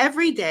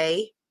every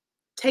day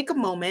take a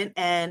moment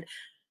and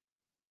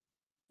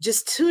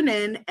just tune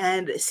in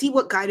and see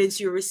what guidance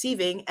you're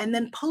receiving, and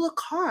then pull a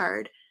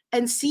card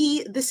and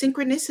see the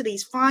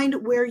synchronicities.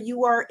 Find where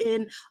you are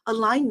in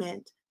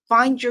alignment.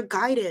 Find your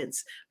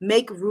guidance.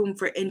 Make room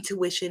for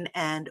intuition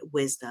and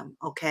wisdom,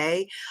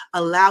 okay?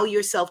 Allow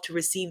yourself to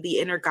receive the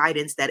inner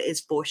guidance that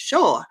is for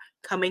sure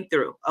coming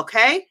through,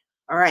 okay?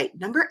 All right,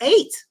 number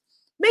 8.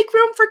 Make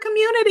room for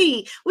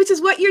community, which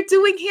is what you're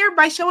doing here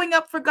by showing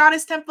up for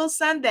Goddess Temple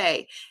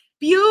Sunday.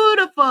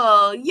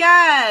 Beautiful.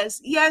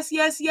 Yes, yes,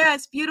 yes,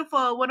 yes.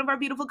 Beautiful. One of our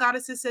beautiful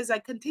goddesses says, I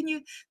continue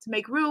to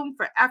make room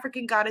for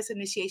African Goddess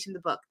Initiation, the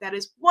book. That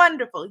is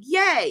wonderful.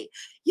 Yay.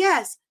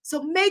 Yes.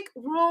 So make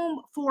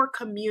room for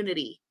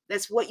community.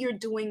 That's what you're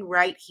doing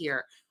right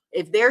here.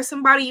 If there's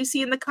somebody you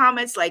see in the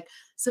comments, like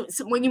so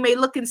when you may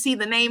look and see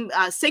the name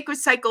Sacred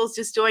Cycles,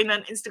 just join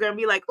on Instagram,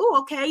 be like, oh,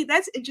 okay,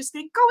 that's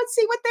interesting. Go and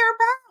see what they're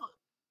about.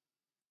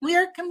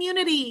 We're a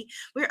community.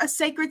 We're a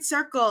sacred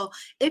circle.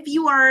 If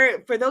you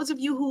are, for those of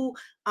you who,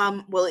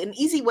 an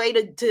easy way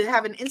to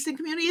have an instant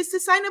community is to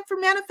sign up for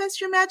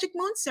Manifest Your Magic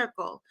Moon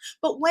Circle.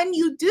 But when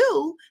you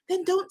do,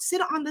 then don't sit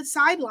on the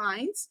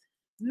sidelines.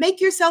 Make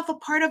yourself a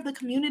part of the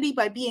community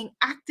by being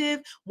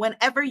active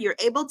whenever you're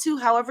able to,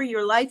 however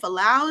your life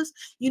allows.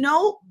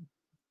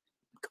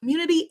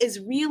 Community is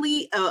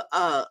really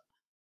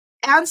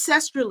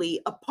ancestrally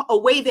a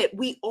way that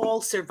we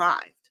all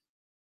survived.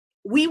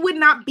 We would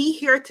not be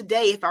here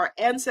today if our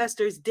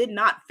ancestors did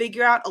not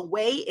figure out a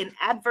way in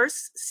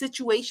adverse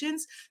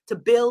situations to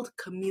build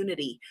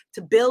community,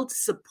 to build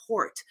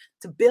support,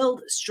 to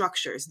build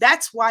structures.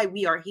 That's why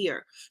we are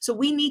here. So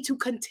we need to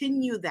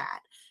continue that.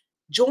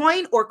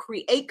 Join or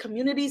create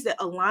communities that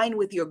align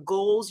with your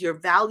goals, your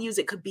values.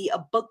 It could be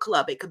a book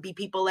club. It could be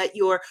people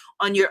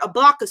a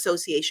block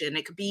association.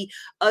 It could be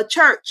a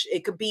church.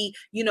 It could be,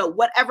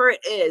 whatever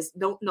it is.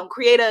 Don't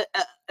create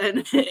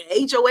an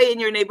HOA in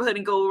your neighborhood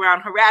and go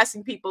around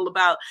harassing people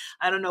about,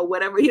 I don't know,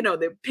 whatever,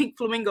 their pink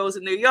flamingos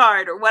in their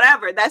yard or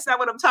whatever. That's not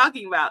what I'm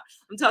talking about.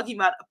 I'm talking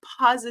about a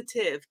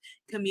positive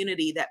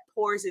community that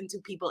pours into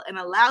people and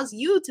allows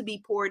you to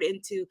be poured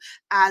into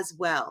as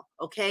well.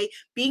 Okay.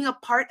 Being a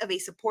part of a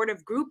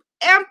supportive group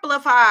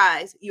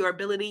amplifies your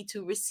ability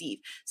to receive.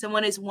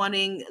 Someone is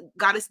wanting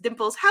Goddess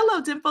Dimples.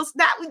 Hello, Dimples.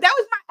 That was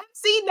my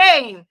MC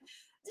name.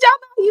 Y'all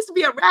know I used to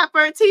be a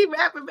rapper, teen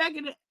rapper back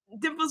in the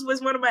Dimples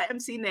was one of my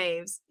MC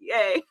names.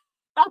 Yay.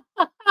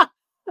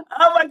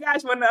 Oh my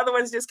gosh, one of the other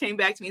ones just came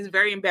back to me. It's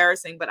very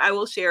embarrassing, but I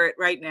will share it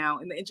right now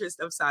in the interest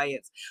of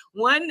science.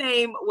 One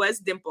name was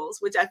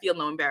Dimples, which I feel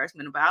no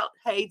embarrassment about.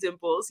 Hey,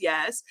 Dimples,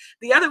 yes.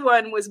 The other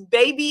one was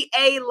Baby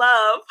A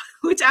Love,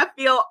 which I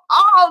feel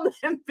all the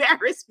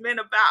embarrassment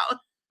about.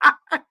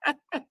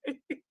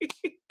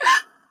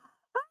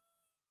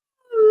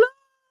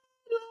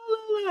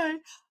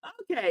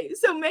 Okay,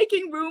 so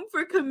making room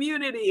for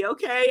community.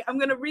 Okay, I'm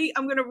gonna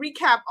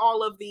recap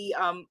all of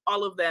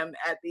them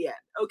at the end.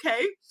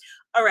 Okay,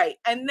 all right,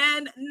 and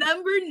then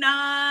number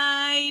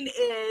 9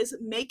 is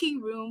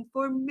making room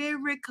for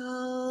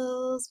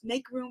miracles.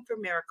 Make room for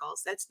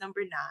miracles. That's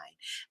number 9,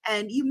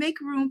 and you make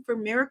room for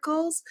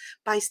miracles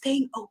by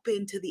staying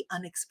open to the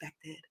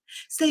unexpected,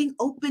 staying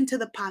open to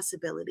the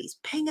possibilities,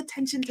 paying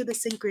attention to the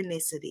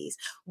synchronicities,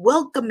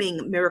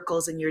 welcoming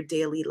miracles in your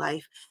daily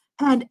life,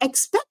 and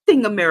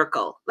expecting a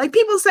miracle. Like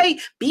people say,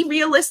 be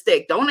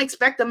realistic. Don't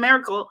expect a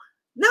miracle.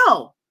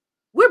 No,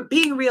 we're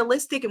being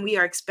realistic and we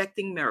are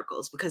expecting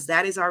miracles because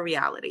that is our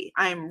reality.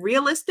 I am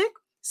realistic.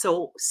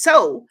 So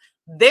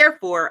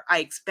therefore I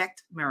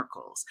expect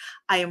miracles.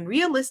 I am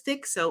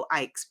realistic. So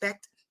I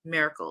expect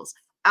miracles.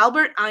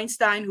 Albert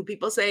Einstein, who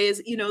people say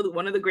is,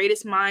 one of the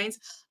greatest minds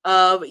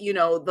of,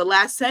 the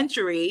last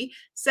century,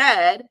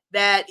 said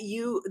that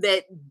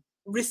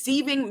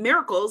receiving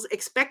miracles,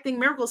 expecting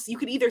miracles, you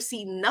could either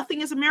see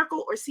nothing as a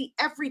miracle or see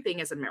everything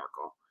as a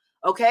miracle.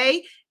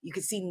 Okay, you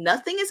can see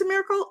nothing as a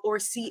miracle or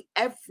see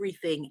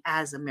everything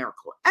as a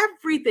miracle.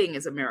 Everything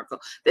is a miracle.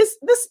 This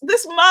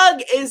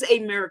mug is a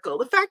miracle.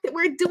 The fact that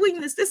we're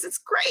doing this is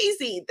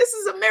crazy. This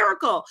is a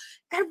miracle.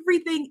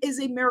 Everything is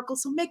a miracle.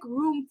 So make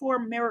room for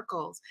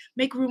miracles.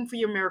 Make room for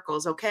your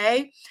miracles.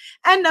 Okay.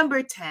 And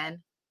number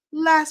 10,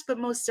 last but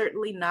most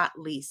certainly not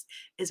least,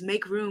 is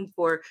make room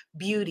for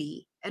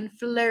beauty and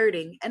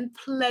flirting and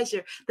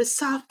pleasure, the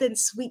soft and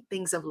sweet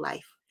things of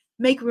life.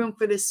 Make room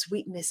for the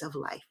sweetness of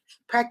life.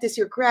 Practice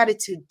your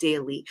gratitude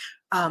daily.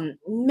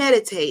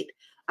 Meditate.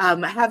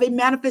 Have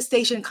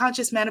a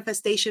conscious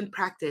manifestation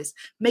practice.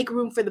 Make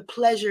room for the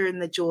pleasure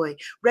and the joy.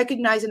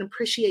 Recognize and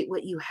appreciate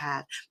what you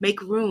have. Make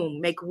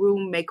room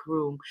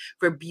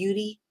for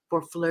beauty,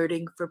 for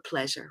flirting, for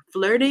pleasure.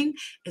 Flirting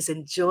is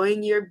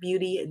enjoying your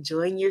beauty,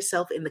 enjoying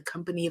yourself in the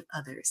company of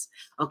others.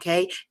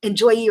 Okay?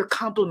 Enjoy your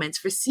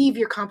compliments. Receive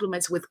your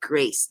compliments with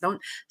grace. Don't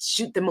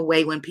shoot them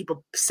away when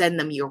people send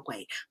them your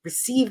way.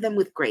 Receive them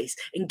with grace.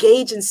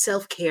 Engage in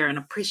self-care and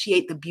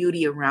appreciate the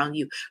beauty around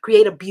you.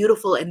 Create a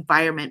beautiful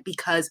environment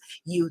because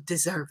you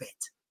deserve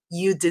it.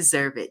 You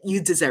deserve it.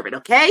 You deserve it.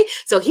 Okay?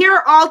 So here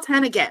are all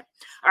 10 again.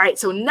 All right.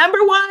 So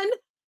number 1,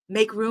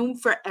 make room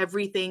for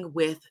everything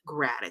with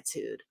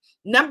gratitude.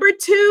 Number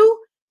 2,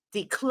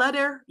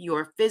 declutter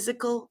your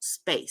physical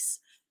space.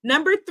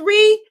 Number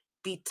 3,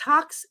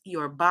 detox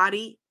your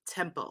body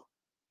temple.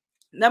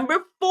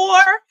 Number 4,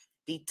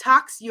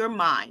 detox your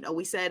mind. Oh,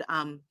 we said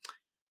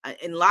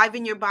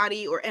enliven your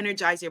body or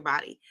energize your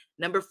body.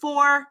 Number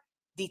 4,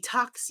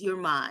 detox your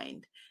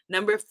mind.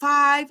 Number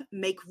 5,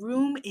 make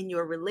room in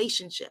your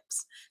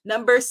relationships.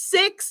 Number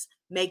 6,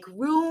 make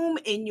room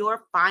in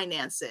your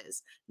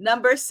finances.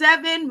 Number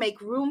 7, make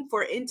room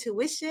for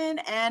intuition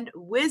and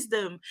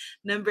wisdom.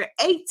 Number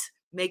 8,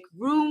 make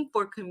room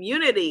for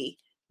community.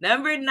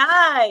 Number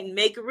 9,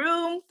 make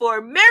room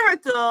for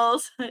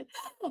miracles.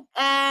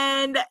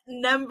 And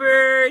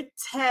number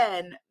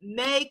 10,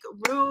 make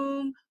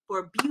room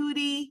for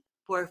beauty,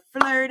 for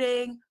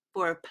flirting,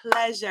 for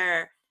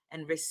pleasure,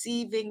 and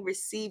receiving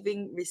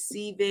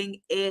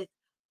it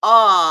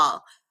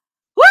all.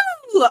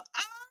 Woo!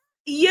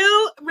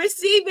 You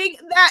receiving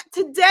that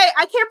today?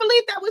 I can't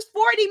believe that was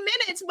 40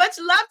 minutes. Much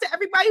love to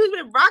everybody who's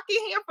been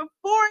rocking here for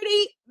 40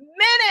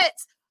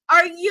 minutes.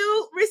 Are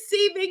you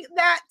receiving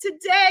that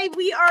today?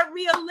 We are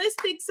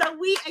realistic, so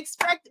we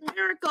expect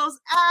miracles.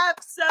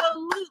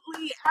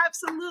 Absolutely.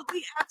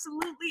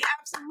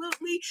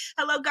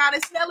 Hello,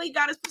 Goddess Nelly,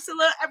 Goddess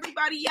Priscilla,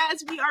 everybody.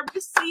 Yes, we are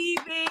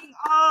receiving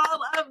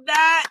all of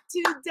that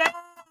today.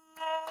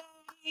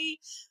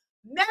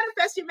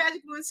 Manifest Your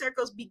Magic Moon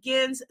Circles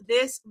begins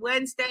this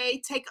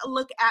Wednesday. Take a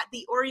look at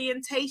the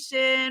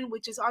orientation,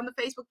 which is on the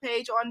Facebook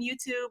page, on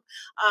YouTube,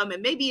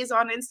 and maybe is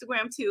on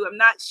Instagram too. I'm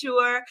not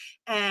sure.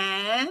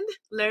 And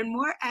learn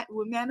more at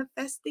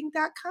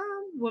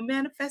we'remanifesting.com.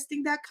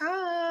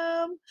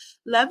 We'remanifesting.com.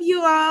 Love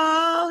you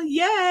all.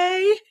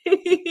 Yay.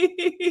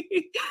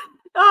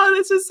 Oh,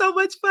 this was so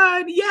much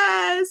fun.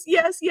 Yes,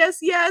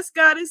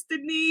 Goddess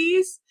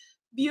Denise.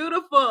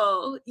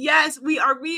 Beautiful. Yes, we are